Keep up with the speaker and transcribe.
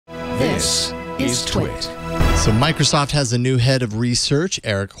This is TWiT. So Microsoft has a new head of research,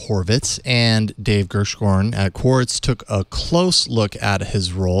 Eric Horvitz, and Dave Gershgorn at Quartz took a close look at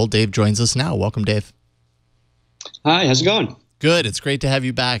his role. Dave joins us now. Welcome, Dave. Hi, how's it going? Good. It's great to have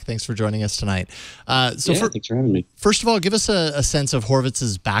you back. Thanks for joining us tonight. Thanks for having me. First of all, give us a sense of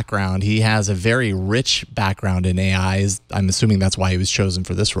Horvitz's background. He has a very rich background in AI. I'm assuming that's why he was chosen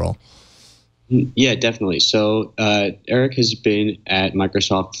for this role. Yeah, definitely. So Eric has been at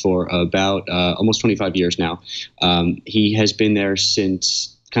Microsoft for about almost 25 years now. He has been there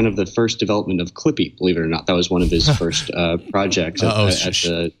since kind of the first development of Clippy, believe it or not. That was one of his first projects.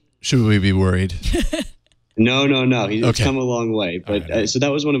 Should we be worried? No. He's come a long way. But so that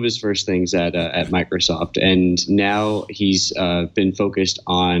was one of his first things at Microsoft. And now he's been focused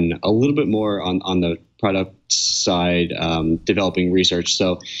on a little bit more on the product side, developing research.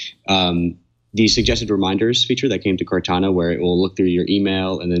 So the suggested reminders feature that came to Cortana, where it will look through your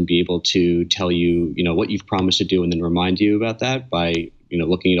email and then be able to tell you, what you've promised to do and then remind you about that by,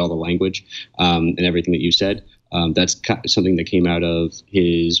 looking at all the language and everything that you said. That's something that came out of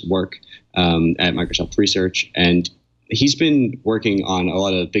his work at Microsoft Research. And he's been working on a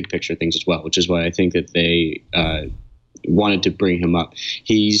lot of big picture things as well, which is why I think that they wanted to bring him up.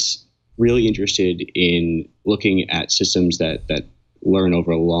 He's really interested in looking at systems that learn over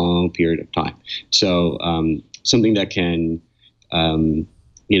a long period of time. So something that can,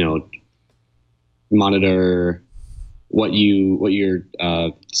 monitor what your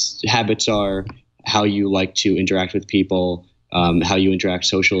habits are, how you like to interact with people, how you interact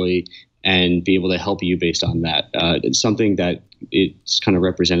socially, and be able to help you based on that. It's something that it's kind of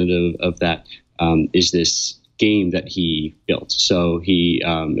representative of that is this game that he built. So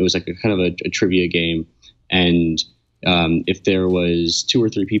it was like a kind of a trivia game, and if there was 2 or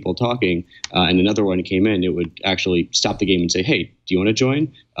 3 people talking and another one came in, it would actually stop the game and say, "Hey, do you want to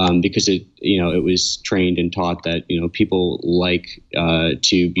join?" Because it was trained and taught that people like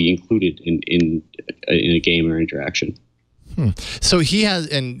to be included in a game or interaction. So he has,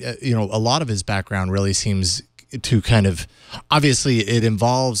 and a lot of his background really seems to kind of, obviously it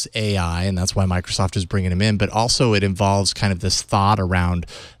involves AI, and that's why Microsoft is bringing him in, but also it involves kind of this thought around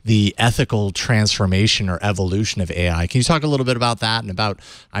the ethical transformation or evolution of AI. Can you talk a little bit about that and about,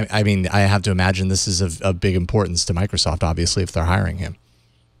 I mean, I have to imagine this is of big importance to Microsoft, obviously, if they're hiring him.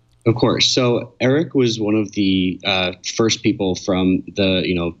 Of course. So Eric was one of the first people from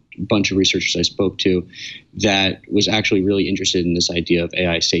the bunch of researchers I spoke to that was actually really interested in this idea of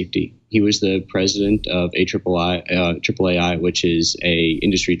AI safety. He was the president of AAAI, which is a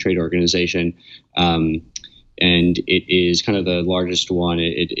industry trade organization, and it is kind of the largest one.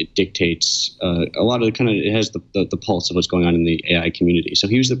 It dictates a lot of it has the pulse of what's going on in the AI community. So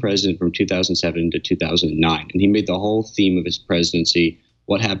he was the president from 2007 to 2009, and he made the whole theme of his presidency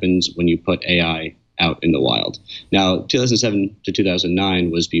what happens when you put AI out in the wild. Now, 2007 to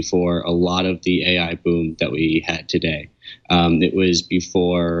 2009 was before a lot of the AI boom that we had today. It was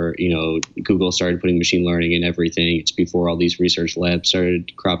before, Google started putting machine learning in everything. It's before all these research labs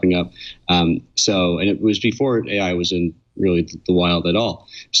started cropping up. And it was before AI was in really the wild at all.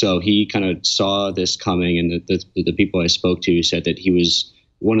 So he kind of saw this coming, and the people I spoke to said that he was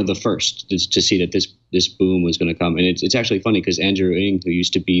one of the first to see that this boom was going to come. And it's actually funny because Andrew Ng, who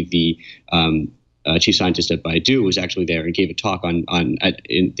used to be the chief scientist at Baidu, was actually there and gave a talk in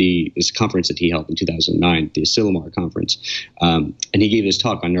this conference that he held in 2009, the Asilomar conference. And he gave this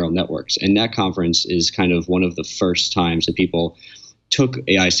talk on neural networks. And that conference is kind of one of the first times that people took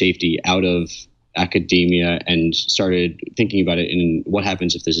AI safety out of academia and started thinking about it in what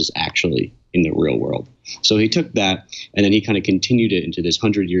happens if this is actually in the real world. So he took that, and then he kind of continued it into this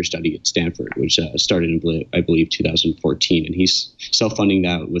 100-year study at Stanford, which started in, I believe, 2014. And he's self-funding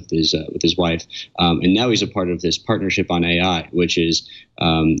that with his wife. And now he's a part of this partnership on AI, which is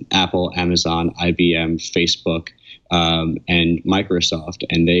Apple, Amazon, IBM, Facebook, and Microsoft.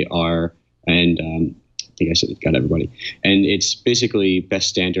 And they are, I think I said got everybody. And it's basically best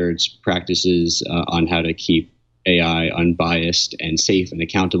standards practices on how to keep AI unbiased and safe and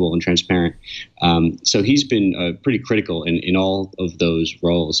accountable and transparent. So he's been pretty critical in all of those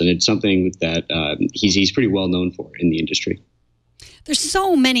roles, and it's something that he's pretty well known for in the industry. There's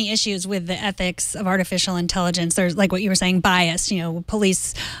so many issues with the ethics of artificial intelligence. There's, like what you were saying, bias,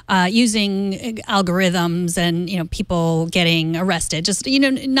 police using algorithms and, people getting arrested, just,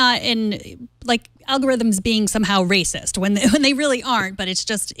 not in like algorithms being somehow racist when they really aren't, but it's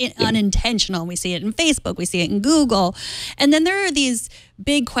just unintentional. We see it in Facebook, we see it in Google. And then there are these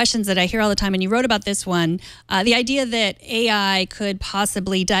big questions that I hear all the time, and you wrote about this one, the idea that AI could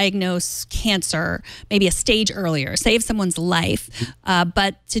possibly diagnose cancer maybe a stage earlier, save someone's life.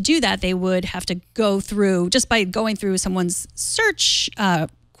 But to do that, they would have to go through, just by going through someone's search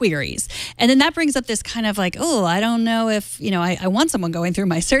queries. And then that brings up this kind of like, oh, I don't know if, I want someone going through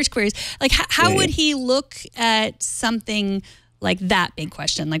my search queries. Like, how would he look at something like that big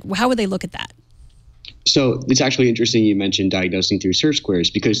question? Like, how would they look at that? So it's actually interesting you mentioned diagnosing through search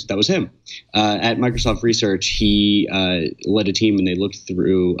queries, because that was him. At Microsoft Research, he led a team and they looked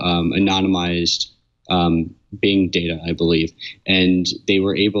through anonymized Bing data, I believe, and they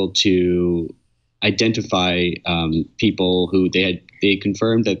were able to identify people who they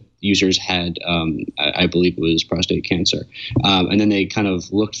confirmed that users had, I believe it was prostate cancer. And then they kind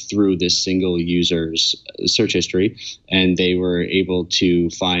of looked through this single user's search history, and they were able to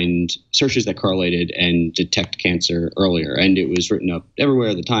find searches that correlated and detect cancer earlier. And it was written up everywhere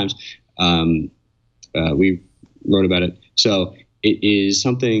at the Times. We wrote about it. So it is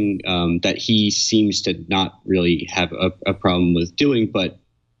something that he seems to not really have a problem with doing, but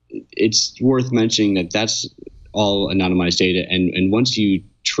it's worth mentioning that that's all anonymized data. And once you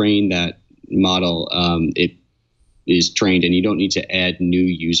train that model, it is trained and you don't need to add new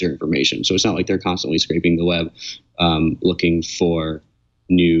user information. So it's not like they're constantly scraping the web looking for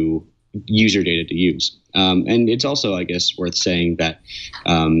new user data to use. And it's also, I guess, worth saying that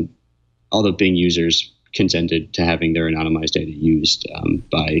although Bing users consented to having their anonymized data used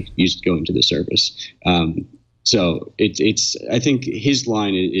by going to the service. So it's I think his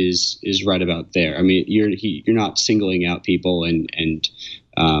line is right about there. I mean, you're not singling out people and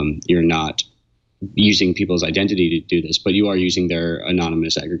you're not using people's identity to do this, but you are using their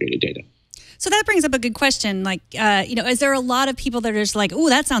anonymous aggregated data. So that brings up a good question. Like, is there a lot of people that are just like, oh,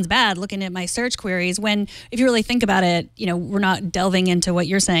 that sounds bad, looking at my search queries, when if you really think about it, we're not delving into what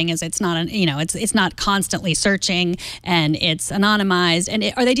you're saying is it's not, it's not constantly searching and it's anonymized. And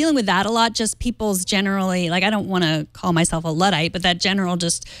are they dealing with that a lot? Just people's generally, like, I don't want to call myself a Luddite, but that general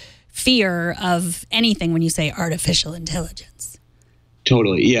just fear of anything when you say artificial intelligence.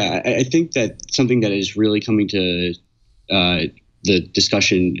 Totally. Yeah. I think that something that is really coming to the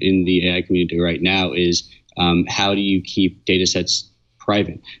discussion in the AI community right now is how do you keep data sets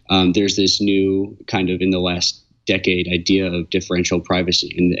private? There's this new kind of, in the last decade, idea of differential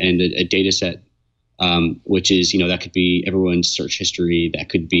privacy, and a data set, which is, that could be everyone's search history, that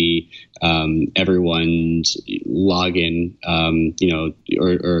could be everyone's login,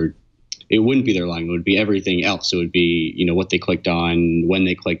 or it wouldn't be their login, it would be everything else. It would be, what they clicked on, when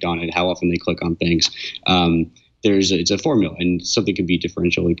they clicked on it, how often they click on things. It's a formula, and something can be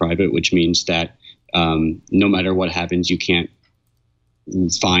differentially private, which means that no matter what happens, you can't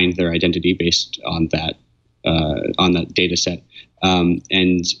find their identity based on that data set.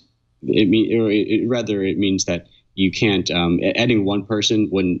 And it means that you can't adding one person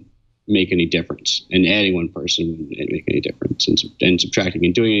wouldn't make any difference, and adding one person wouldn't make any difference, and subtracting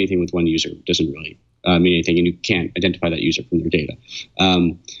and doing anything with one user doesn't really mean anything, and you can't identify that user from their data.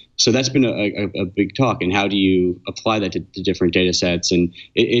 So that's been a big talk, and how do you apply that to different data sets? And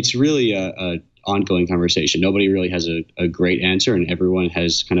it's really a ongoing conversation. Nobody really has a great answer, and everyone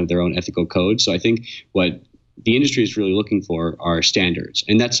has kind of their own ethical code. So I think what the industry is really looking for are standards,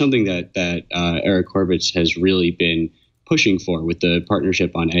 and that's something that Eric Horvitz has really been pushing for with the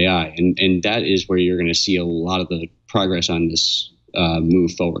partnership on AI, and that is where you're going to see a lot of the progress on this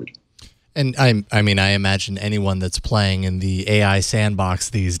move forward. And I mean, I imagine anyone that's playing in the AI sandbox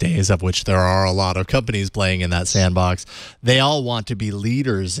these days, of which there are a lot of companies playing in that sandbox, they all want to be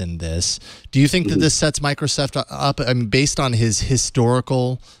leaders in this. Do you think that this sets Microsoft up, I mean, based on his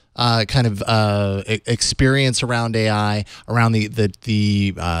historical kind of experience around AI, around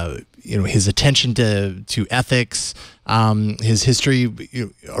his attention to ethics, his history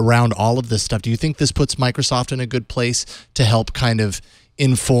around all of this stuff? Do you think this puts Microsoft in a good place to help kind of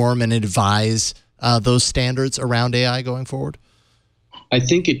inform and advise those standards around AI going forward? I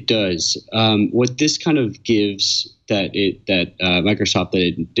think it does. What this kind of gives that Microsoft that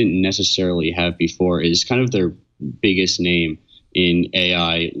it didn't necessarily have before is kind of their biggest name in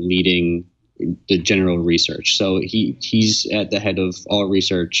AI leading the general research. So he's at the head of all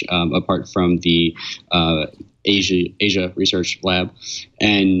research apart from the Asia Research Lab,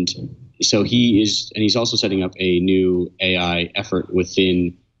 and so he's also setting up a new AI effort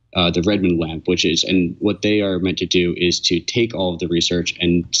within the Redmond Lab, and what they are meant to do is to take all of the research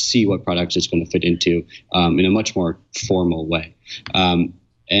and see what products it's going to fit into in a much more formal way. And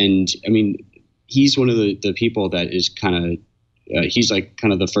I mean, he's one of the people that is kind of he's like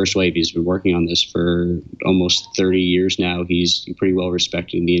kind of the first wave. He's been working on this for almost 30 years now. He's pretty well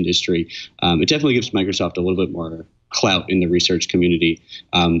respected in the industry. It definitely gives Microsoft a little bit more clout in the research community.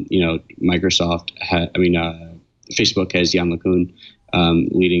 Microsoft, Facebook has Jan LeCun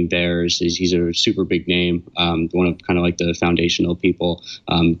leading theirs. He's a super big name, one of kind of like the foundational people.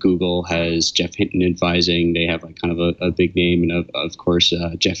 Google has Jeff Hinton advising. They have like kind of a big name, and of course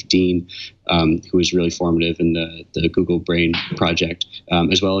Jeff Dean, who was really formative in the Google Brain project,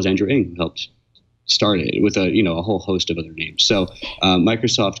 as well as Andrew Ng, who helped start it with a whole host of other names. So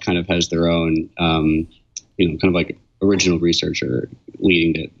Microsoft kind of has their own kind of like original researcher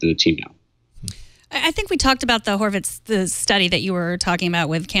leading the team now. I think we talked about the study that you were talking about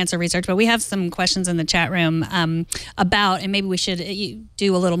with cancer research, but we have some questions in the chat room about, and maybe we should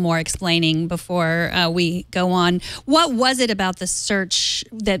do a little more explaining before we go on. What was it about the search,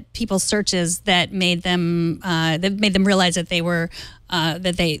 that people's searches, that made them realize that they were how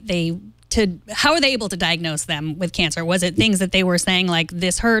are they able to diagnose them with cancer? Was it things that they were saying like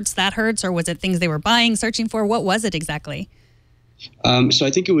this hurts, that hurts, or was it things they were buying, searching for? What was it exactly? So I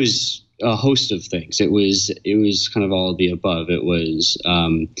think it was a host of things. It was kind of all of the above. It was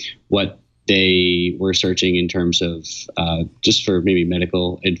what they were searching in terms of just for maybe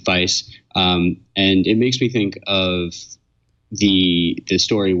medical advice, and it makes me think of the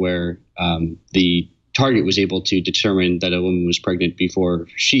story where the target was able to determine that a woman was pregnant before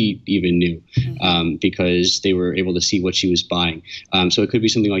she even knew, because they were able to see what she was buying. So it could be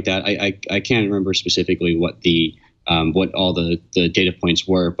something like that. I can't remember specifically what all the data points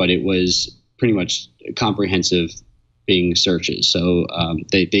were, but it was pretty much comprehensive Bing searches. So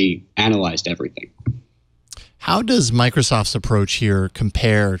they analyzed everything. How does Microsoft's approach here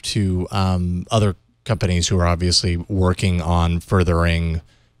compare to other companies who are obviously working on furthering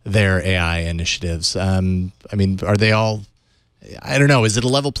their AI initiatives? I mean, are they all, I don't know, is it a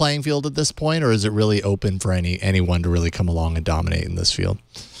level playing field at this point, or is it really open for anyone to really come along and dominate in this field?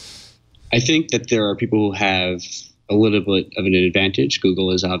 I think that there are people who have a little bit of an advantage.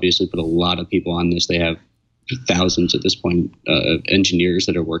 Google has obviously put a lot of people on this. They have thousands at this point of engineers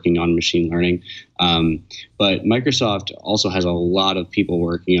that are working on machine learning. But Microsoft also has a lot of people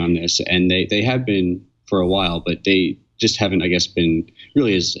working on this, and they have been for a while, but they just haven't, I guess, been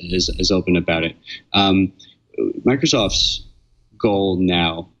really as open about it. Microsoft's goal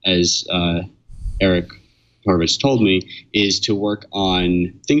now, as Eric Horvitz told me, is to work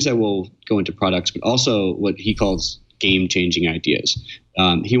on things that will go into products, but also what he calls game-changing ideas.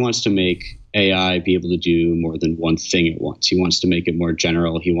 He wants to make AI be able to do more than one thing at once. He wants to make it more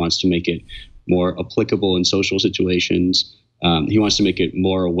general. He wants to make it more applicable in social situations. He wants to make it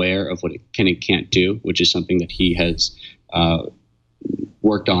more aware of what it can and can't do, which is something that he has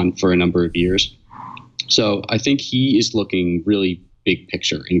worked on for a number of years. So I think he is looking really big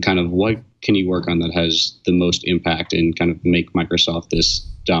picture and kind of what can he work on that has the most impact and kind of make Microsoft this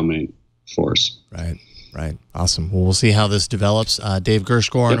dominant force. Right, right. Awesome. Well, we'll see how this develops. Dave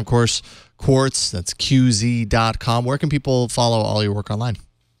Gershgorn, of course, Quartz, that's QZ.com. Where can people follow all your work online?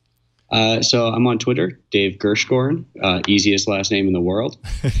 So I'm on Twitter, Dave Gershgorn, easiest last name in the world.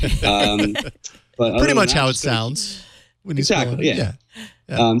 But pretty much how it sounds. Exactly, yeah.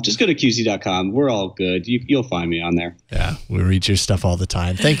 Just go to QZ.com. We're all good. You'll find me on there. Yeah, we read your stuff all the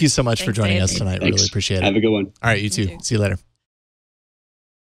time. Thank you so much for joining us tonight. Thanks. Really appreciate it. Have a good one. All right, you too. See you later.